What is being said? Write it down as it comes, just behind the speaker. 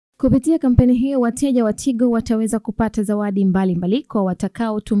Kupitia kampeni hiyo, wateja wa Tigo wataweza kupata zawadi mbalimbali kwa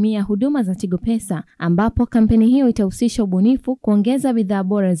watakaotumia huduma za Tigo Pesa, ambapo kampeni hiyo itahusisha ubunifu, kuongeza bidhaa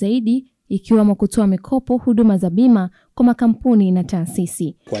bora zaidi, ikiwemo kutoa mikopo, huduma za bima kwa makampuni na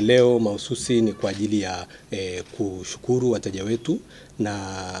taasisi. Kwa leo mahususi ni kwa ajili ya kushukuru wateja wetu, na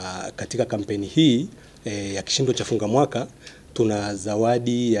katika kampeni hii ya kishindo cha funga mwaka tuna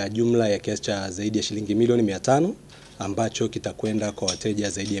zawadi ya jumla ya kiasi cha zaidi ya shilingi milioni 500 ambacho kitakwenda kwa wateja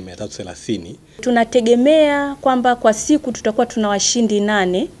zaidi ya 330. Tunategemea kwamba kwa siku tutakuwa tuna washindi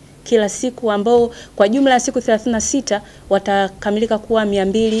 8 kila siku, ambao kwa jumla ya siku 36 watakamilika kuwa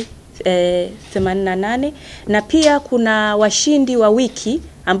 288, na pia kuna washindi wa wiki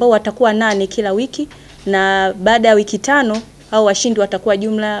ambao watakuwa 8 kila wiki, na baada ya wiki 5 au washindi watakuwa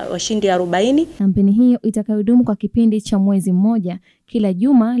jumla washindi 40. Kampeni hiyo itakayodumu kwa kipindi cha mwezi mmoja, kila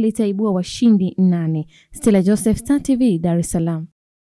juma litaibua washindi 8. Stella Joseph, Star TV, Dar es Salaam.